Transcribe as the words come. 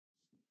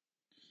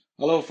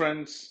Hello,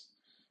 friends.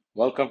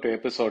 Welcome to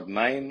episode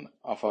 9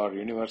 of our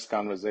Universe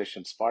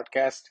Conversations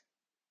podcast.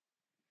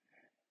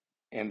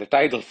 And the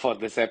title for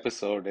this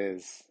episode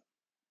is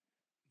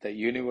The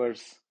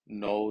Universe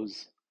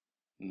Knows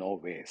No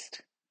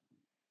Waste.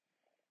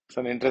 It's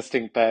an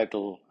interesting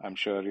title, I'm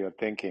sure you're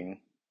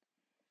thinking.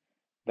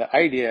 The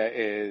idea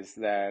is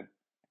that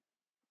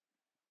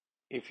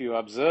if you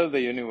observe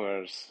the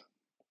universe,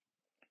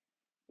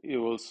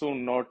 you will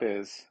soon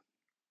notice,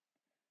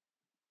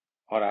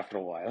 or after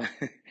a while,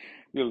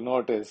 you'll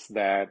notice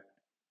that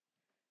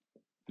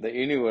the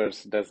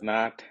universe does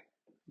not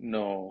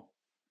know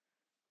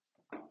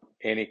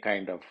any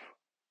kind of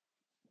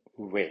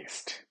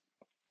waste.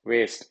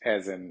 Waste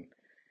as in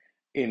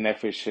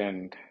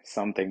inefficient,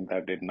 something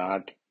that did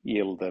not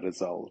yield the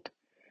result,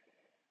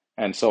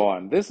 and so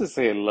on. This is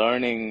a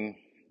learning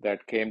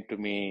that came to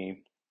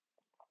me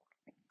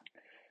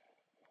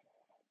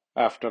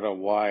after a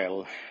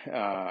while,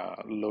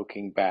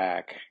 looking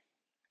back,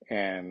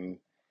 and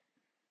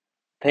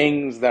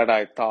things that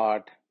I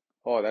thought,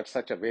 oh, that's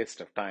such a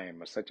waste of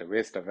time or such a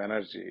waste of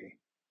energy,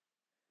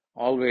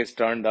 always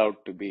turned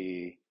out to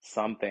be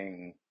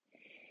something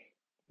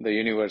the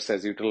universe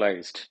has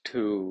utilized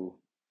to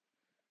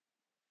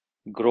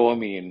grow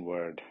me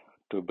inward,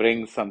 to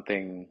bring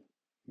something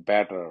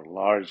better,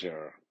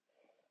 larger,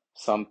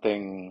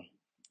 something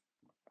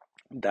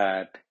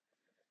that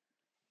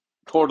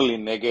totally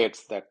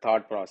negates that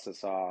thought process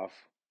of,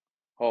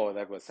 oh,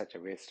 that was such a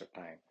waste of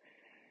time.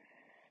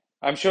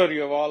 I'm sure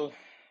you have all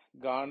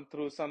gone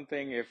through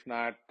something. If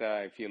not,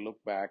 if you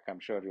look back, I'm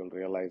sure you'll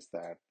realize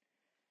that.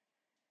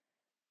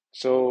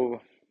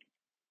 So,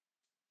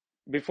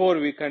 before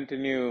we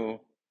continue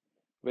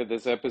with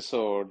this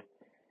episode,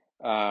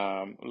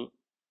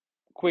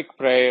 quick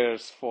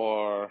prayers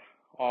for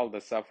all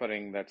the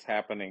suffering that's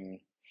happening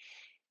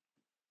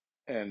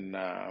in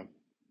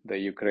the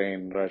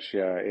Ukraine,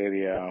 Russia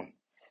area,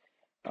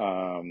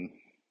 um,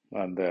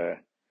 on the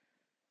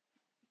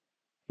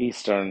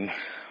eastern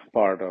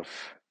part of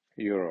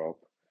Europe.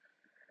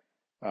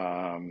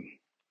 Um,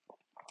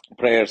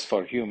 Prayers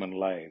for human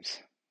lives.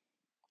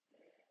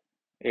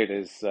 It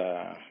is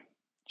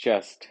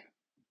just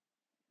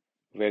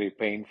very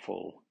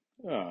painful,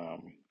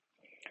 um,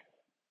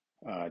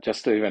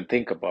 just to even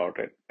think about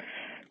it.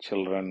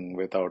 Children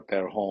without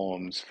their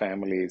homes,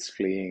 families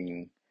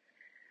fleeing.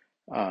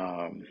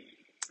 Um,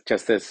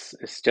 just this,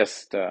 it's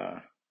just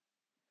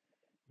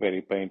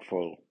very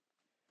painful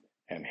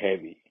and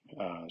heavy.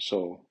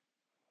 So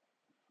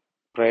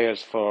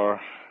prayers for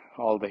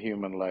all the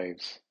human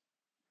lives,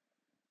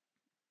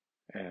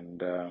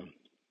 and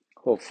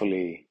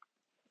hopefully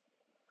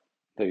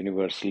the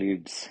universe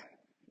leads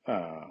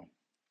uh,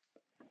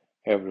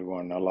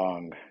 everyone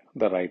along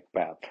the right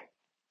path.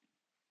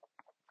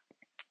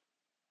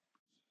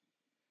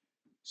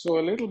 So,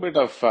 a little bit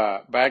of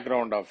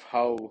background of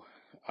how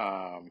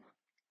um,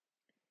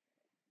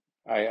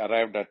 I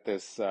arrived at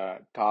this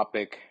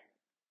topic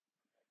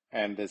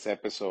and this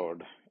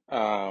episode.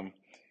 Um,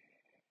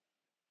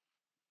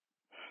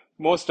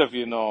 Most of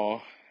you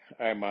know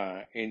I'm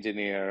an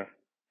engineer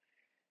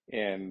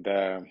and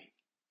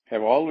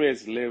have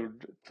always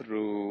lived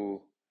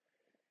through,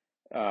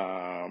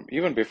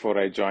 even before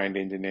I joined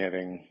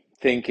engineering,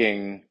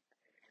 thinking,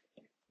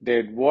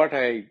 did what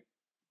I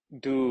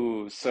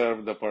do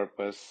serve the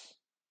purpose?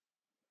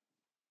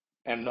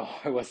 And no,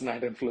 I was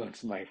not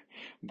influenced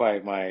by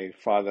my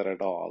father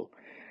at all.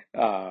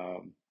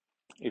 Um,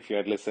 if you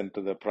had listened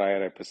to the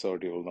prior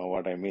episode, you will know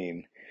what I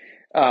mean.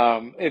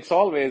 It's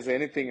always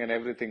anything and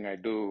everything I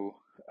do.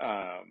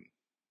 Um,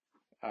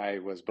 I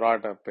was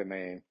brought up in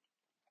a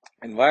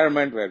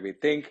environment where we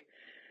think,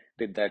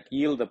 did that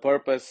yield the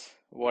purpose?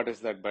 What is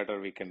that better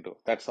we can do?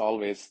 That's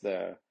always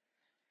the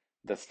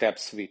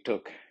steps we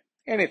took.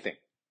 Anything.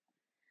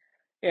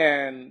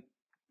 And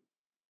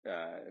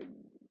uh,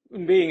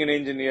 being an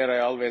engineer, I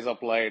always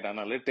applied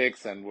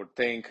analytics and would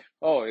think,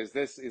 oh, is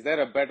there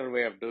a better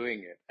way of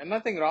doing it? And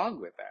nothing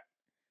wrong with that.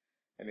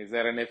 And is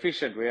there an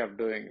efficient way of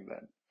doing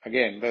that?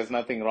 Again, there's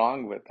nothing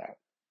wrong with that.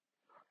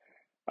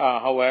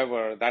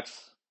 However,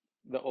 that's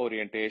the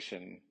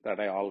orientation that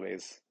I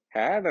always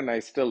had, and I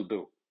still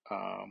do.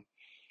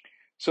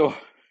 So,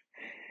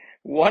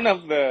 one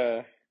of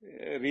the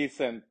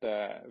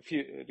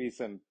few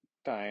recent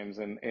times,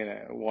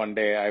 one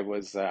day I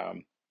was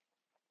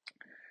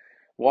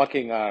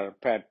walking our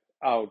pet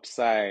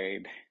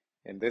outside,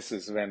 and this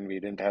is when we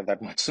didn't have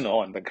that much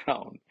snow on the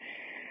ground,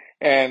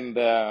 and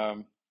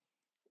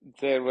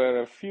there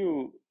were a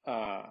few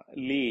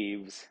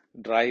leaves,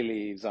 dry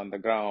leaves on the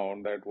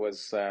ground that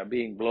was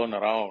being blown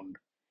around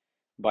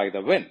by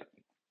the wind.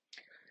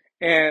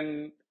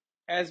 And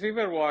as we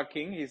were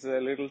walking, he's a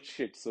little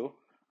Shih Tzu,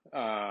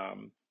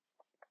 um,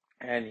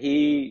 and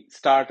he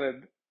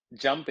started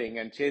jumping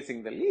and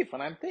chasing the leaf.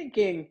 And I'm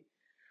thinking,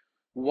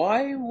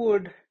 why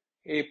would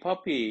a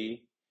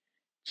puppy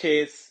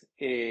chase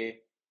a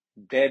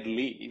dead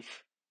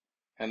leaf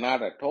and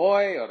not a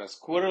toy or a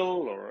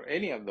squirrel or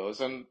any of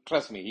those? And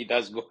trust me, he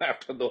does go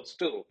after those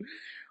too.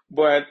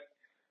 But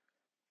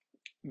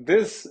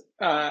this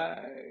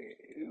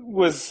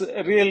was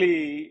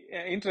really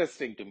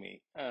interesting to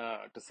me,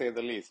 to say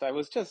the least. I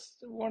was just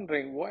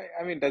wondering why.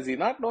 I mean, does he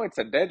not know it's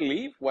a dead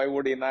leaf? Why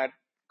would he not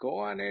go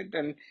on it?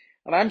 And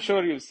I'm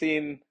sure you've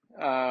seen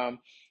um,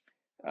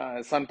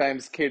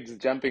 sometimes kids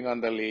jumping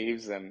on the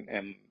leaves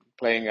and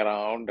playing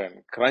around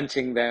and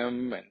crunching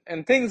them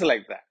and things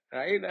like that,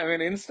 right? I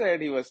mean,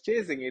 instead he was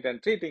chasing it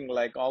and treating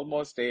like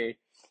almost a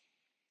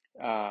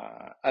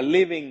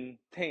living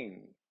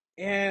thing.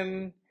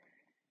 And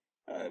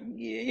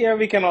yeah,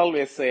 we can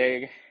always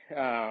say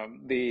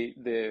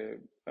the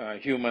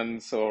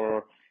humans,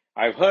 or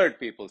I've heard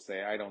people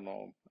say, I don't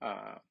know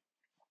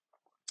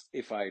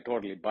if I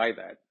totally buy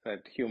that,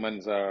 that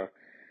humans are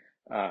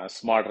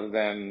smarter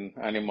than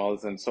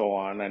animals and so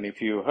on. And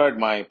if you heard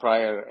my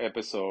prior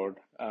episode,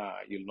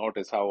 you'll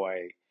notice how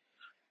I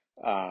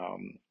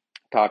um,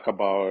 talk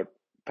about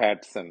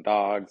pets and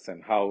dogs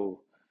and how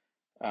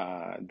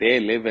they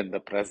live in the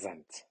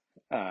present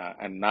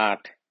and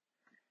not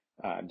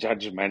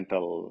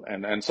judgmental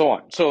and so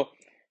on. So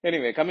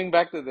anyway, coming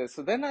back to this,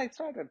 so then I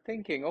started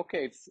thinking,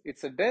 okay,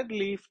 it's a dead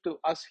leaf to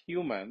us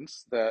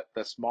humans, the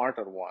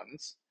smarter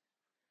ones,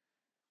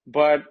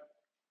 but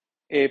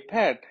a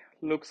pet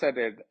looks at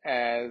it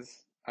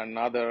as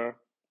another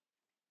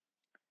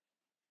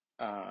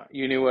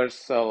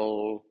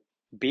universal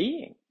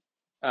being.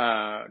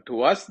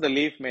 To us, the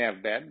leaf may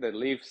have died. The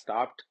leaf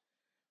stopped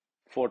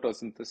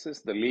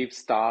photosynthesis. The leaf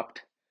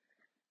stopped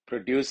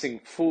producing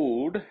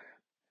food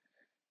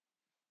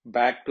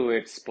back to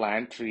its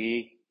plant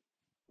tree,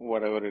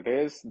 whatever it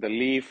is. The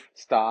leaf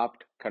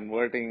stopped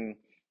converting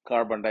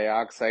carbon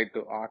dioxide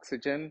to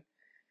oxygen.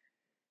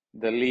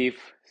 The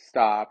leaf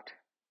stopped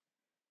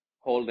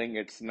holding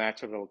its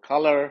natural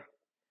color.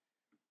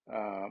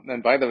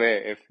 And by the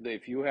way,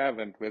 if you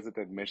haven't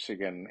visited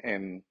Michigan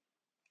in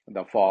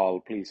the fall,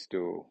 please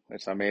do.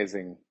 It's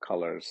amazing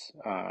colors.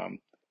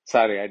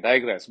 Sorry, I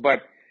digress.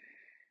 But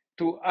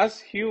to us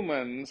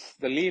humans,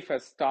 the leaf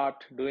has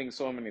stopped doing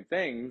so many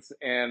things,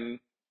 and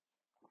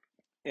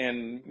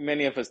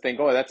many of us think,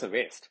 oh, that's a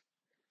waste.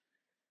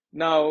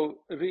 Now,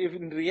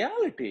 in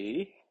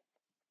reality,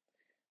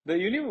 the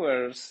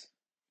universe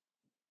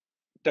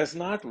does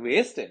not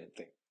waste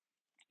anything.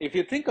 If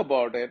you think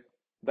about it,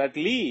 that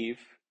leaf,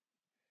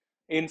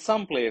 in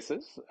some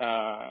places,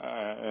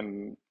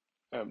 and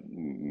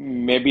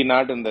maybe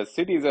not in the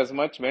cities as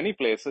much, many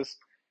places,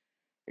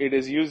 it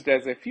is used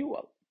as a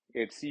fuel.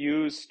 It's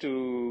used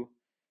to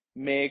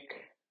make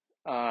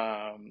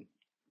um,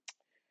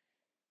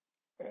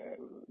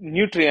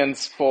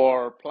 nutrients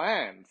for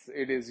plants.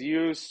 It is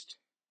used,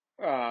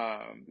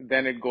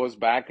 then it goes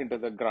back into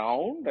the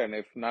ground, and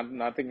if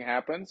nothing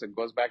happens, it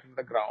goes back into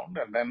the ground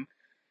and then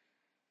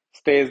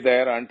stays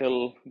there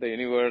until the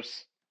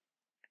universe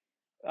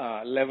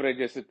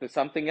leverages it to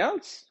something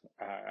else.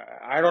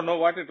 I don't know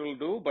what it will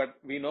do, but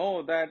we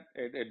know that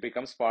it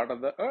becomes part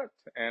of the earth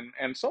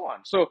and so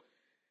on. So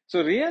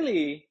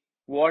really,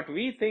 what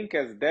we think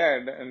as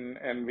dead,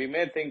 and we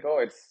may think, oh,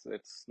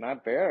 it's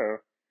not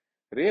there.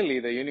 Really,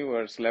 the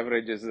universe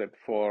leverages it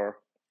for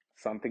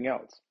something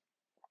else.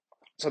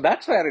 So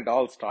that's where it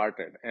all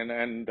started.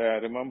 And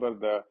remember,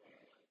 the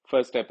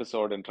first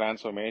episode in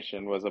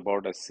Transformation was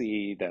about a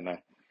seed and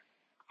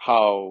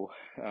how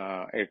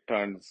it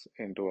turns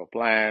into a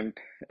plant.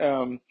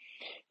 Um,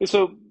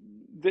 so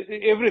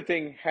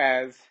everything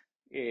has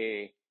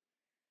a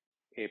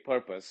a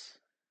purpose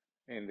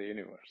in the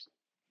universe.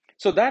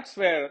 So that's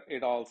where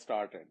it all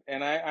started.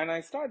 And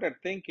I started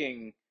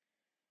thinking,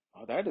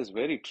 oh, that is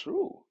very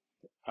true.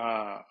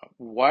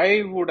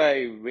 Why would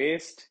I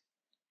waste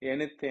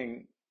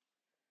anything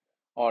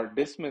or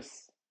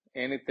dismiss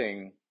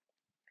anything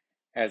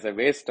as a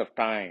waste of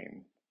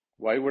time?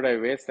 Why would I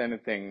waste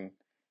anything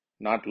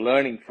not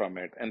learning from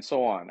it and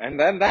so on? And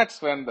then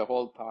that's when the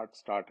whole thought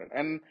started.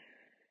 And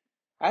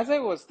as I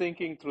was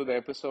thinking through the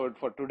episode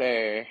for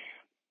today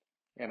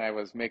and I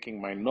was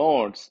making my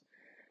notes,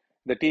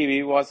 the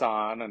TV was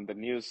on and the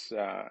news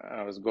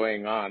was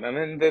going on. And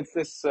then there's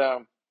this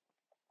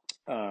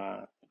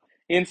uh,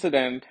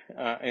 incident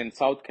in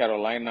South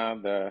Carolina.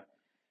 The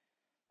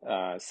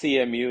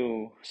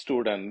CMU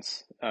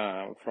students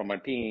from a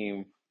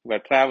team were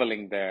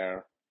traveling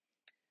there,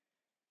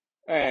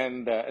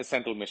 and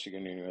Central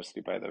Michigan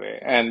University, by the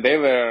way, and they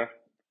were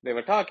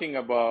talking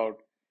about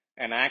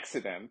an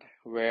accident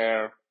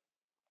where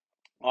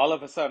all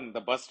of a sudden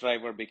the bus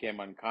driver became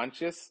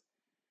unconscious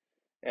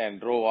and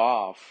drove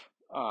off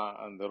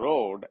on the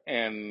road,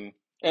 and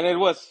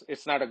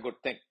it's not a good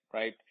thing,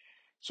 right?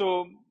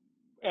 So,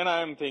 and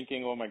I'm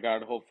thinking, oh my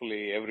God,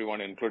 hopefully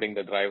everyone, including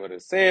the driver,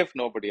 is safe,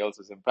 nobody else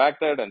is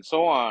impacted, and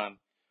so on.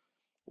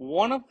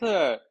 One of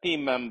the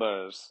team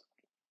members,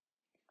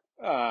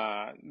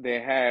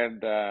 they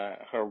had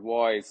her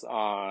voice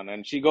on,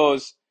 and she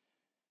goes,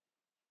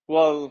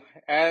 well,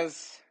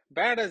 as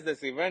bad as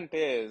this event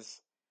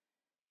is,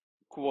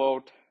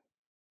 quote,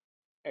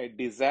 a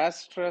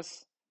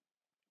disastrous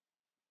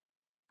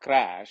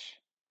crash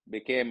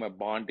became a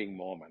bonding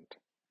moment.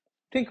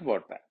 Think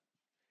about that.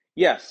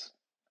 Yes,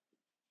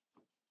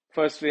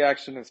 first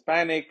reaction is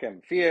panic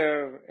and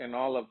fear and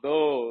all of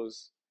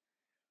those,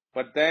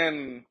 But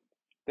then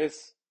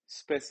this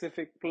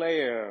specific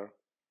player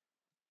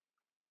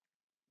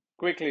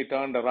quickly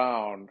turned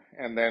around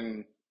and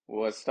then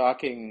was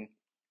talking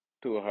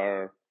to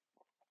her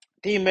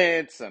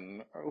teammates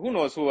and who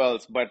knows who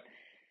else, but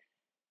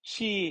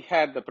she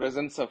had the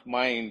presence of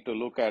mind to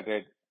look at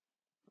it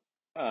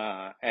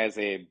as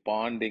a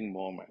bonding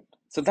moment.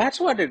 So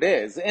that's what it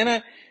is.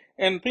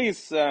 And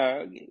please,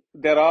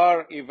 there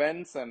are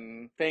events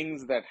and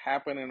things that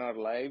happen in our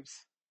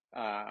lives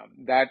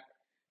that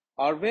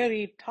are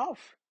very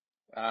tough.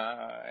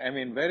 I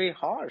mean, very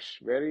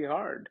harsh, very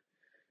hard.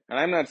 And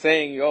I'm not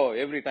saying, oh,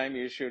 every time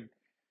you should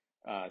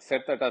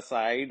set that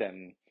aside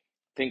and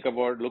think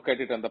about, look at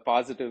it in the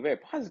positive way.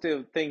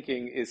 Positive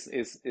thinking is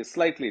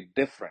slightly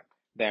different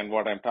than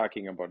what I'm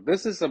talking about.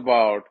 This is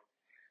about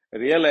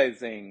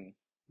realizing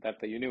that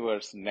the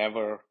universe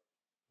never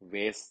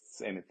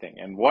wastes anything.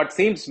 And what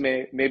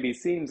maybe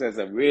seems as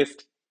a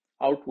waste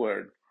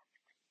outward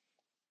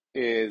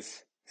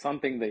is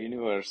something the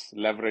universe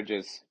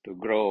leverages to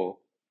grow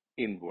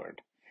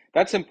inward.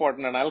 That's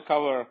important, and I'll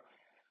cover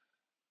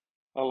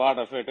a lot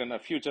of it in a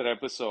future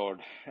episode.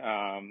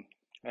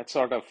 That's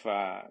sort of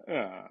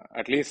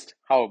at least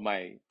how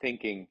my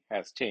thinking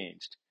has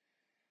changed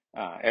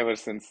ever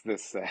since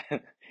this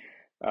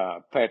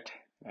pet,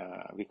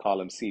 we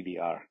call him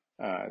CDR,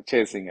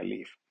 chasing a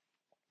leaf.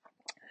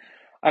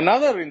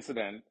 Another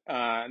incident,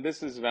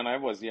 this is when I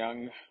was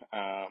young,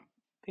 I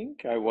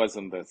think I was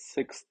in the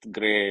sixth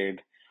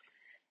grade.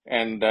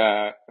 And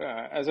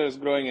as I was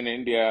growing in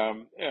India,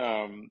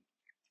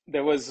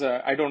 there was,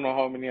 I don't know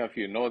how many of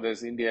you know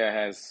this, India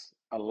has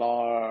a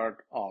lot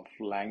of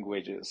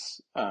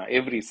languages.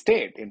 Every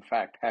state, in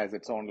fact, has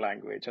its own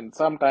language. And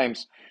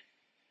sometimes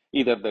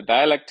either the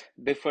dialect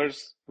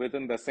differs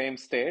within the same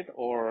state,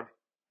 or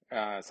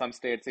some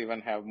states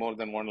even have more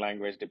than one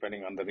language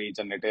depending on the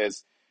region it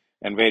is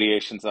and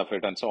variations of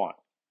it and so on.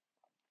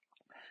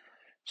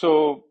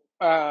 So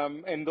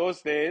in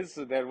those days,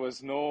 there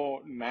was no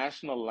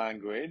national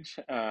language.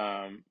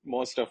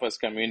 Most of us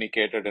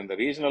communicated in the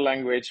regional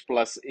language,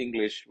 plus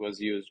English was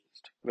used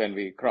when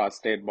we crossed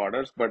state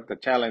borders. But the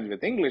challenge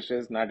with English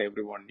is not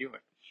everyone knew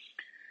it.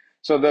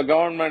 So the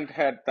government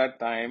at that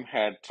time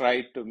had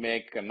tried to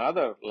make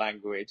another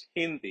language,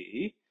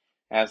 Hindi,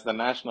 as the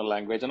national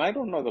language. And I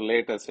don't know the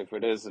latest if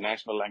it is the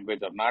national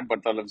language or not,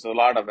 but there was a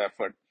lot of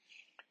effort.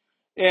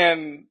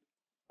 And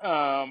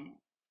um,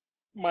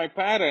 my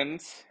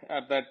parents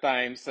at that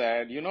time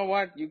said, you know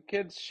what, you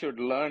kids should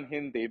learn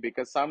Hindi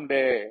because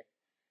someday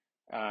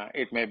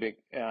it may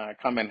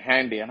come in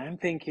handy. And I'm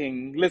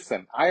thinking,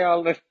 listen,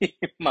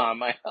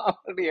 Mom, I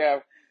already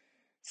have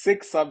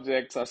six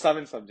subjects or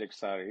seven subjects,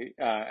 sorry,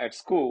 at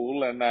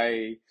school, and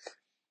I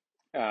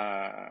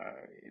uh,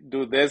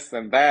 do this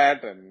and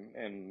that.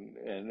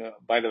 And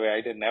by the way,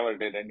 I never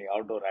did any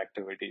outdoor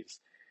activities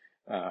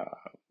uh,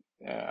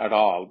 at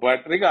all.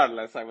 But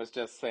regardless, I was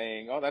just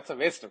saying, oh, that's a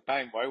waste of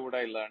time. Why would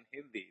I learn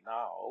Hindi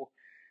now?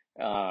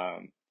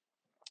 Um,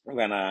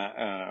 when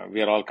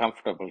we are all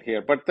comfortable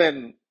here. But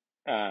then,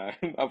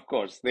 of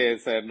course, they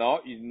said, no,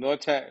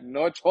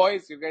 no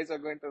choice. You guys are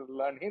going to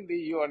learn Hindi.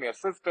 You and your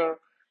sister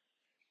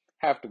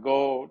have to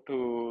go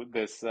to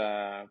this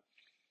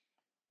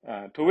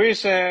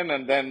tuition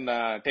and then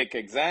take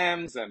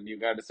exams, and you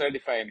got to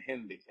certify in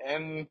Hindi.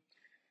 And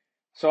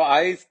so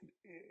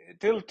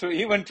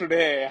even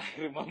today,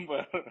 I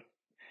remember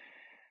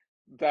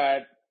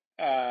that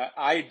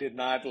I did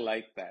not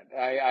like that.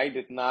 I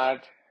did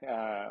not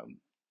um,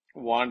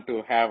 want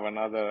to have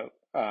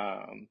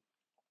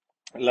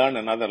learn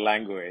another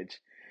language,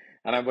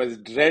 and I was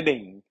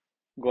dreading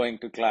going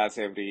to class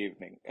every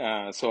evening.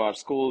 So our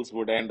schools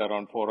would end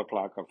around 4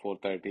 o'clock or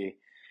 4:30.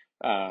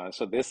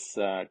 So this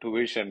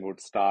tuition would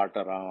start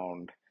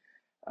around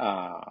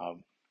uh,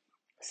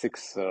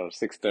 6 or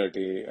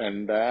 6:30.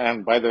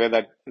 And by the way,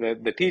 that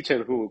the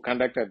teacher who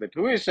conducted the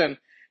tuition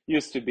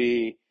used to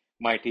be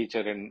my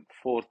teacher in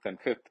fourth and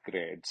fifth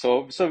grade.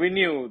 So we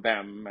knew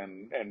them,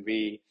 and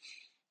we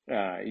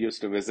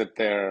used to visit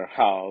their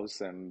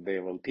house, and they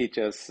will teach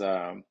us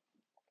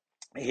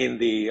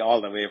Hindi all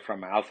the way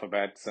from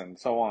alphabets and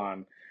so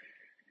on.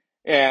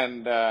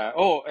 And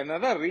oh,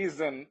 another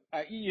reason,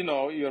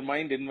 your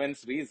mind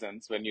invents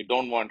reasons when you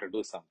don't want to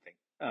do something.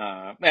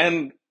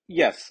 And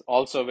yes,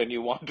 also when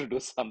you want to do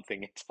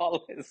something, it's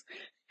always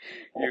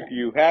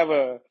you have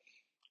a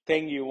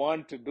thing you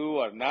want to do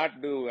or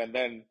not do, and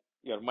then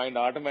your mind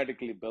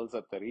automatically builds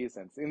up the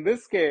reasons. In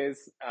this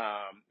case,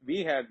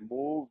 we had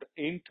moved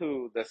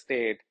into the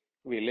state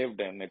we lived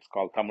in. It's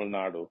called Tamil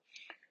Nadu,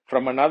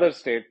 from another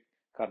state,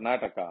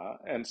 Karnataka,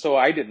 and so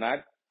I did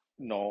not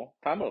know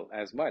Tamil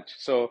as much.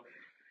 So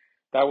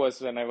that was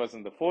when I was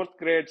in the fourth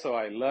grade, so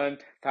I learned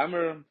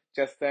Tamil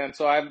just then.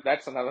 So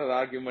that's another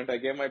argument I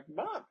gave my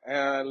mom.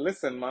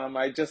 Listen, mom,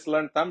 I just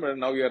learned Tamil.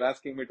 Now you're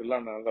asking me to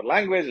learn another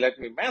language. Let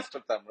me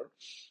master Tamil,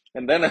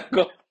 and then I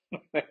go.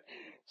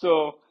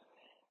 So,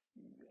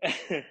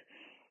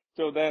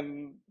 so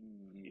then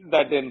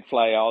that didn't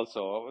fly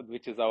also,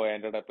 which is how I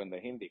ended up in the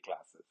Hindi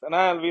classes. And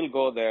I will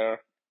go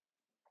there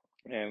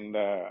and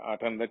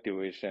attend the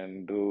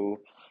tuition, do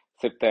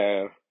sit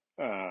there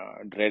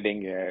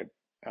dreading it.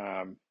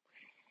 Um,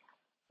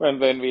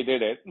 when we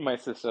did it, my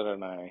sister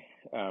and I,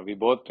 we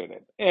both did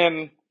it.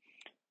 And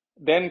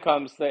then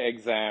comes the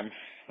exam.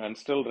 I'm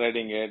still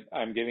dreading it.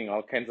 I'm giving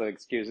all kinds of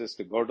excuses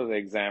to go to the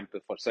exam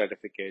for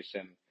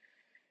certification,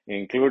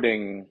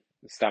 including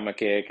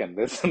stomach ache and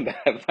this and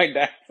that. My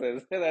dad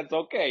says, "Hey, that's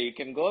okay. You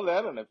can go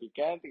there, and if you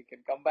can't, you can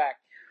come back."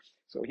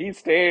 So he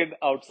stayed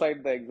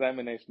outside the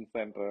examination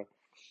center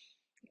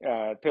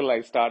till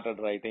I started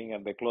writing,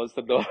 and they closed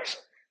the doors.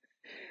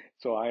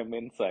 So I'm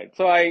inside.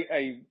 So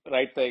I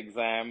write the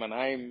exam, and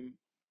I'm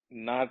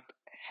not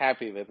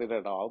happy with it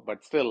at all,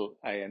 but still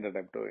I ended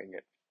up doing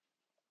it.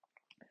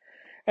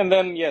 And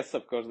then, yes,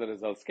 of course, the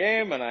results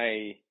came, and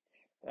I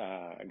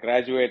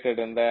graduated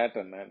in that,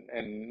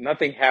 and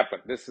nothing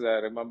happened. This,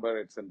 remember,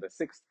 it's in the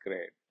sixth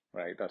grade,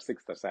 right, or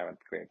sixth or seventh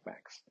grade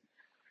max.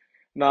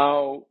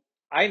 Now,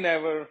 I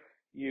never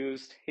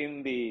used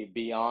Hindi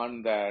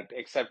beyond that,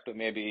 except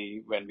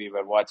maybe when we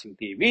were watching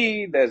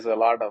TV. There's a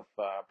lot of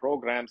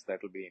programs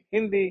that will be in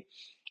Hindi.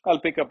 I'll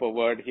pick up a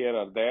word here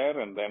or there,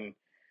 and then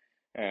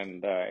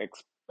and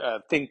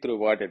think through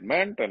what it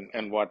meant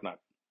and whatnot.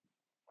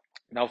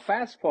 Now,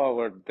 fast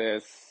forward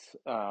this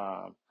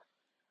about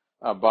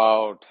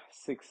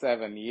 6,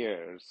 7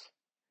 years,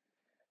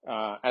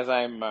 as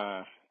I'm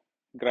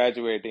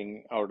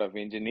graduating out of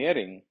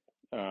engineering,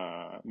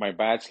 my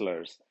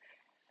bachelor's.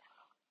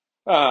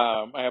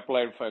 I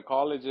applied for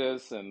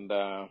colleges, and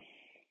I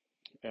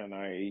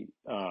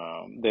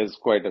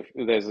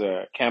there's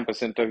a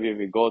campus interview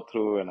we go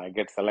through, and I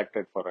get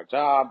selected for a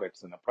job.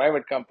 It's in a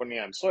private company.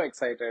 I'm so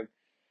excited.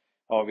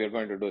 Oh, we're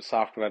going to do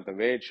software the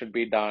way it should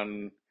be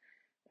done,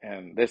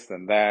 and this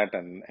and that.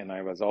 And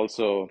I was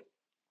also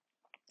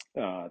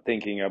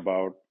thinking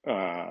about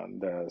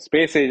the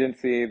space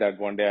agency, that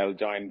one day I'll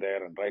join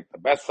there and write the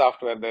best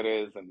software there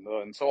is,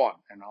 and so on,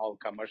 and all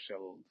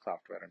commercial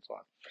software and so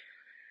on.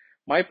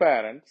 My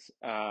parents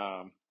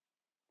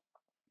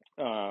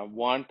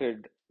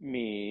wanted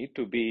me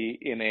to be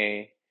in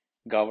a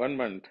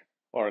government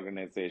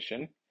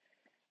organization,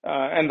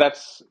 and that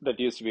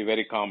used to be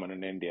very common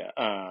in India.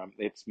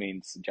 It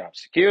means job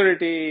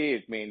security.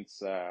 It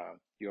means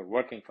you're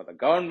working for the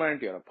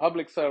government. You're a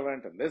public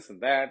servant, and this and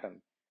that,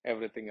 and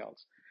everything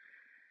else.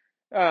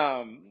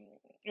 Um,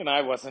 and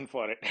I wasn't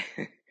for it.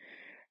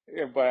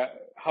 Yeah,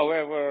 but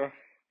however,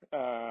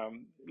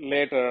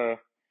 later,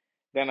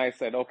 then I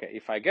said, okay,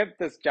 if I get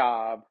this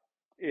job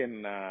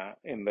in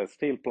the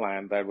steel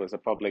plant, that was a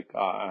public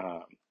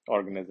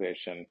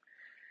organization,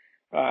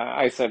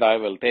 I said I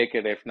will take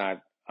it. If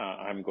not,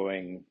 I'm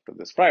going to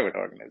this private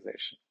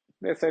organization.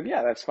 They said,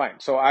 yeah, that's fine.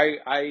 So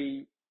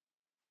I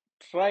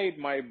tried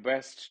my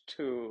best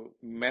to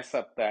mess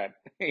up that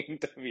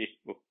interview,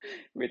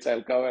 which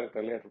I'll cover at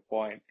a later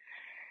point.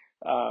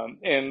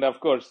 And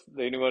of course,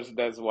 the universe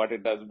does what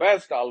it does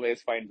best,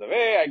 always finds a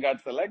way. I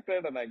got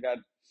selected, and I got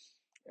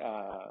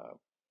uh,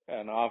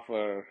 an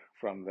offer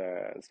from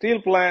the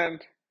steel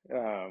plant,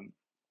 um,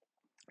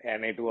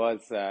 and it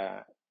was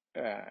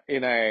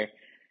in a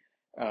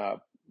uh,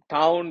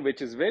 town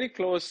which is very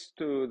close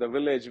to the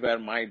village where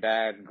my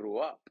dad grew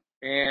up.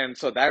 And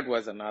so that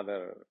was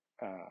another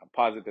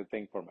positive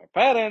thing for my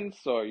parents.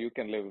 So you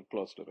can live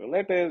close to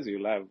relatives,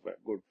 you'll have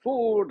good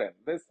food and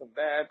this and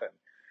that. And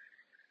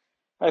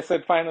I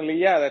said, finally,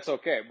 yeah, that's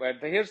okay. But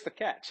here's the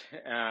catch.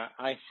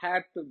 I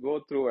had to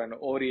go through an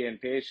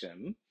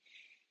orientation.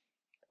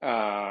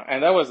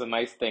 And that was a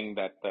nice thing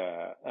that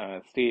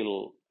the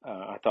Steel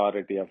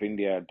Authority of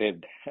India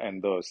did in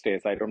those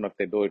days. I don't know if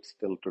they do it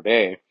still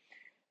today.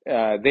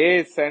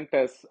 They sent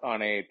us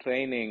on a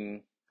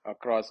training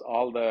across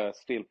all the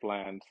steel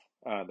plants,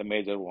 the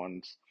major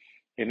ones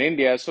in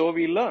India. So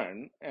we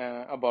learned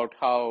about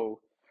how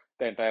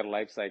the entire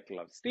life cycle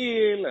of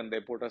steel, and they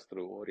put us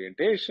through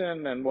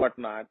orientation and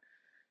whatnot,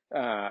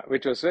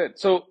 which was it.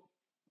 So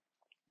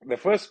the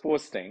first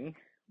posting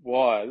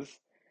was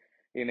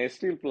in a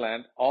steel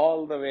plant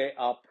all the way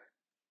up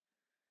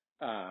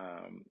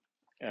um,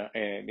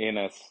 in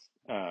a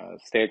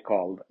state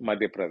called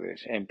Madhya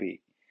Pradesh,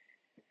 MP.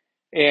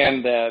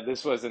 And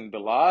this was in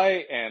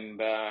July, and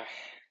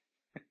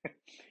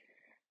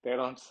they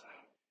don't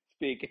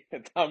speak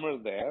Tamil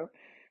there,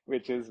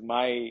 which is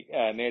my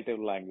native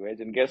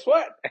language. And guess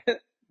what?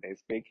 They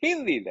speak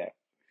Hindi there.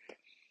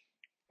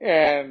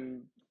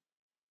 And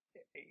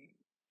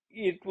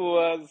it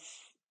was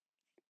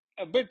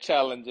a bit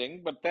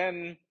challenging, but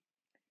then,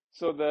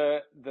 so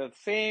the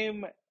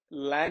same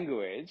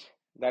language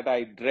that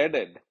I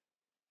dreaded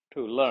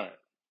to learn,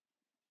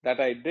 that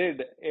I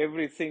did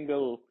every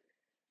single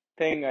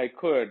thing I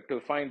could to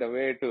find a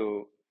way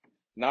to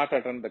not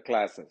attend the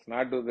classes,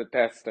 not do the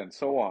test, and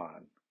so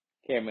on,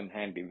 came in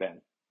handy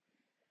then.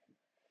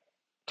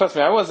 Trust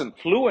me, I wasn't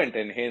fluent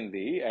in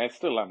Hindi. I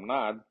still am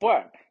not,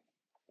 but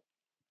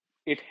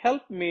it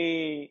helped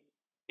me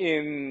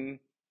in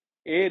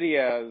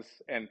areas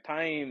and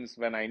times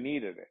when I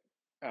needed it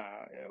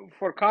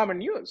for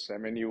common use. I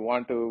mean, you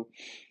want to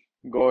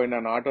go in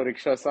an auto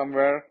rickshaw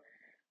somewhere,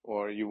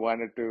 or you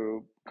wanted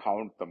to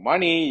count the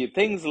money,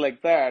 things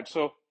like that.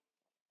 So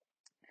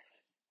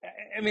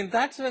I mean,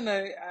 that's when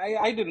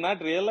I did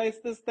not realize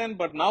this then,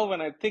 but now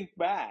when I think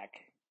back,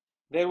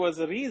 there was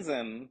a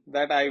reason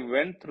that I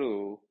went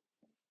through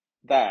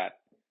that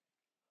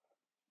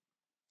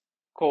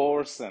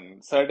course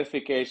and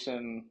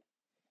certification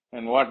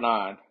and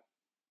whatnot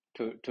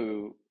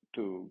to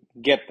to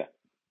get that,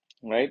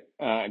 right?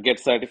 Get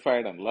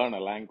certified and learn a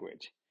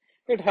language.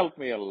 It helped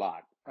me a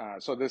lot.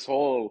 So this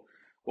whole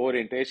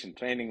orientation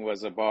training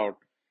was about,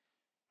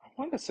 I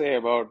want to say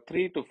about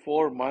 3 to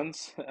 4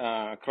 months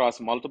across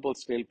multiple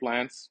steel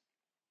plants.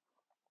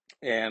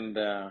 And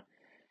there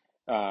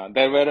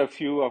were a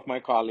few of my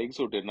colleagues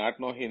who did not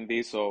know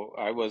Hindi, so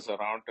I was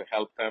around to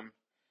help them.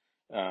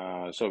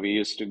 So we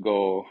used to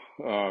go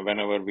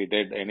whenever we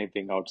did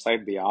anything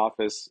outside the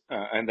office.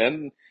 And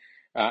then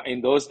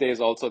in those days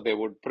also they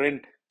would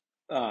print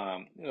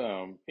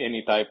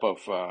any type of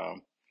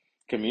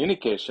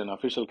communication,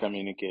 official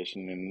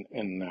communication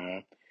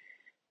in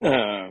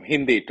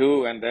Hindi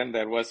too. And then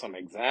there was some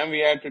exam we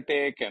had to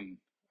take, and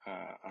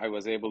I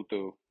was able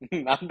to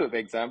not do the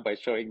exam by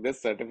showing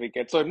this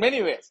certificate. So in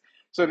many ways,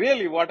 so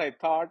really what I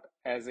thought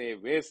as a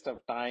waste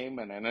of time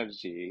and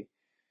energy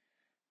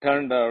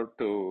turned out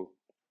to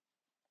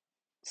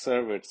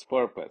serve its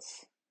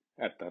purpose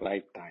at the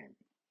right time,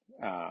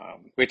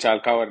 which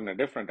I'll cover in a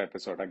different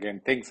episode. Again,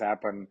 things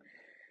happen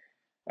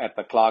at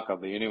the clock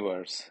of the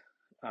universe,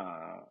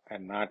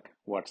 and not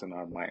what's in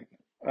our mind.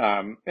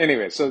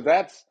 Anyway, so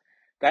that's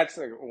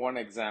one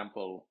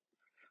example.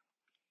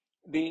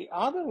 The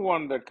other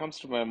one that comes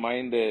to my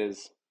mind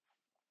is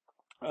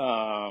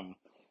um,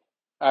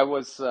 I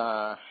was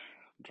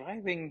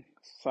driving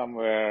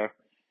somewhere,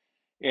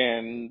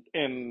 and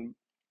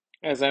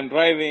as I'm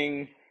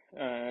driving,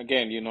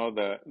 again,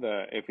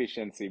 the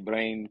efficiency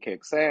brain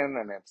kicks in,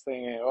 and it's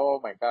thinking, "Oh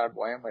my God,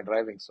 why am I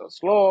driving so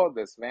slow?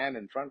 This van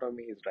in front of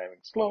me is driving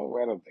slow.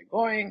 Where are they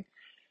going?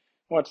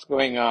 What's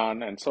going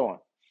on?" And so on.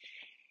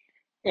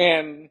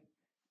 And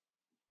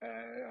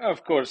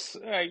of course,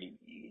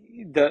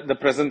 the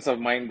presence of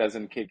mind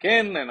doesn't kick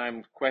in, and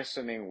I'm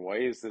questioning, why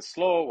is this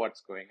slow?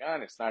 What's going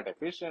on? It's not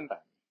efficient. I'm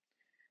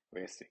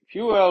wasting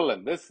fuel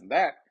and this and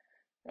that.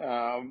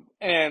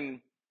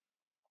 And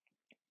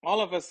all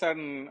of a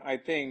sudden, I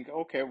think,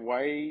 okay,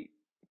 why?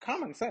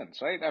 Common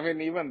sense, right? I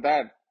mean, even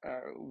that,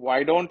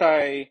 why don't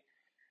I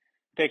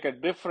take a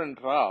different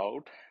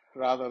route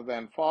rather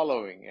than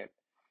following it,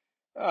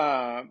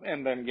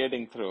 and then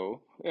getting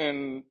through?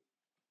 And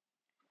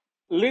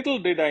little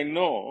did I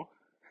know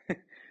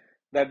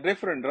that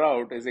different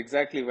route is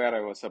exactly where I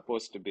was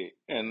supposed to be.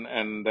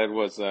 And there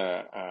was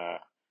a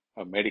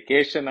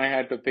medication I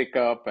had to pick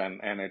up,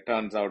 and it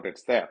turns out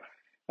it's there.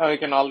 Now, you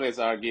can always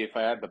argue, if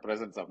I had the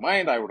presence of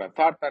mind, I would have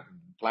thought that,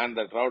 planned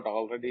that route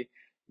already.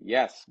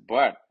 Yes,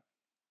 but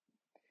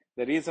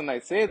the reason I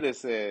say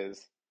this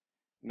is,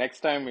 next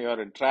time you're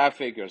in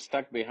traffic, you're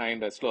stuck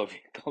behind a slow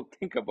vehicle,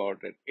 think about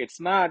it. It's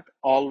not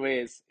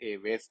always a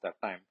waste of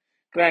time.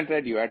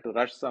 Granted, you had to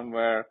rush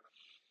somewhere,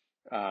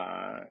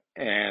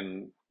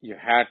 and you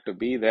had to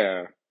be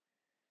there.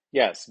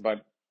 Yes,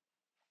 but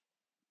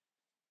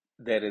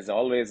there is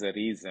always a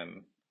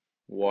reason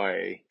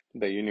why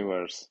the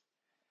universe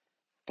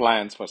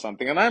plans for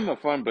something. And I'm a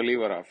firm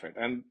believer of it.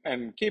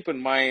 And keep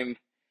in mind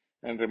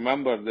and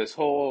remember, this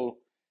whole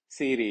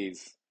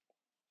series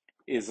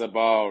is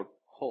about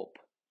hope,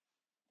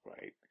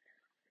 right?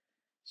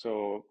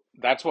 So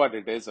that's what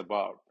it is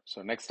about.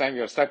 So next time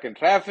you're stuck in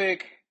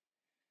traffic,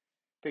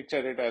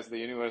 picture it as the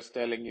universe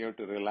telling you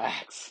to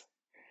relax.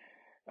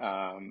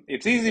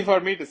 It's easy for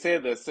me to say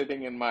this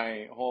sitting in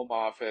my home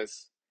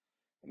office,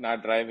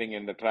 not driving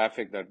in the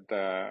traffic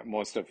that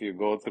most of you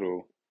go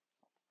through.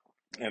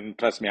 And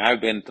trust me, I've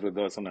been through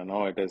those, and I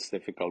know it is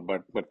difficult.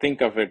 But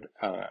think of it,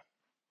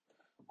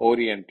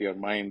 orient your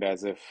mind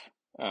as if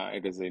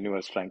it is the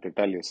universe trying to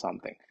tell you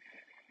something.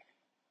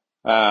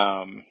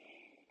 Um,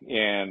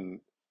 and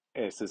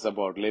this is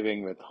about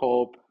living with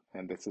hope,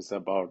 and this is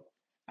about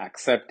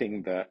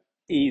accepting the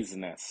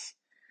easiness,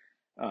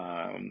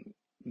 um,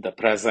 the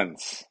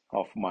presence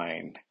of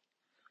mind,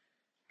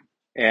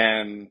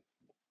 and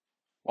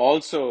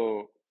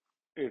also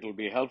it'll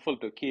be helpful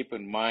to keep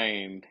in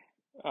mind.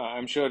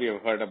 I'm sure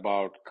you've heard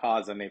about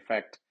cause and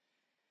effect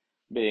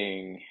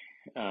being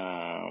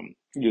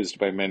used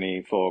by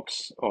many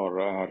folks,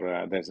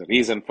 or there's a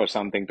reason for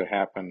something to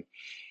happen,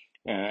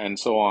 and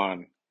so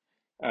on.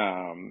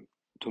 Um,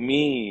 to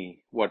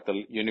me, what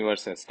the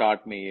universe has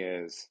taught me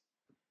is,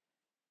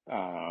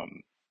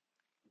 um,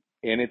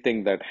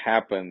 anything that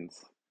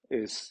happens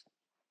is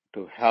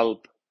to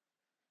help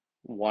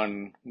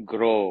one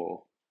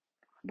grow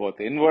both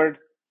inward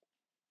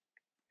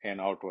and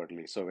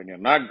outwardly. So when you're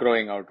not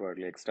growing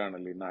outwardly,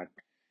 externally, not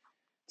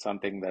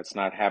something that's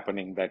not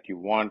happening that you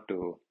want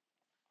to,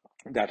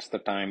 that's the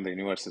time the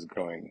universe is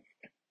growing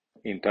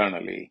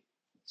internally,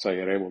 so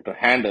you're able to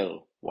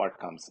handle what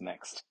comes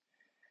next.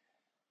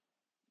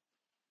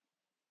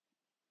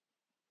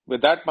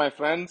 With that, my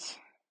friends,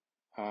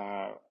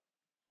 uh,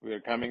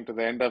 we're coming to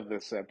the end of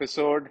this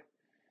episode.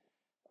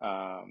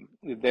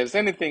 If there's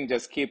anything,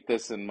 just keep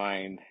this in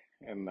mind,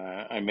 and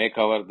I may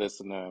cover this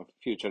in a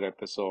future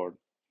episode.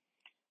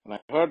 And I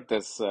heard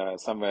this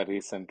somewhere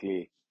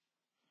recently.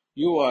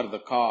 You are the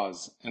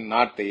cause and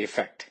not the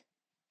effect.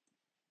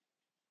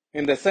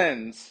 In the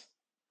sense,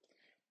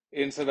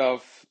 instead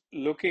of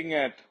looking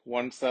at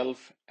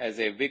oneself as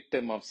a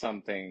victim of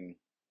something,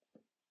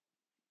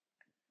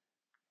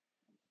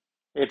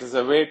 it is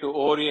a way to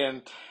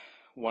orient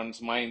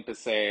one's mind to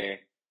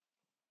say,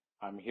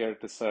 I'm here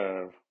to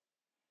serve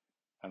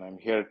and I'm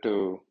here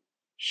to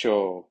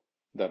show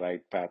the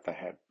right path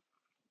ahead.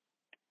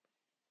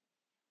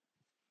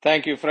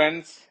 Thank you,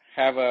 friends.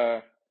 Have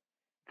a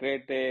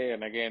great day.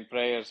 And again,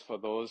 prayers for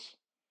those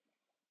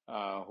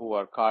who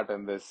are caught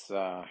in this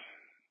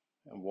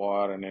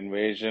war and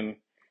invasion.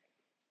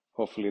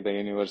 Hopefully, the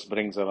universe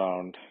brings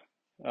around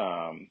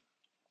um,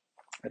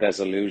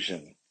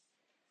 resolution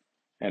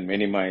and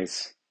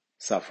minimize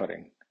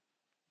suffering.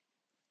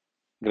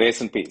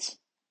 Grace and peace.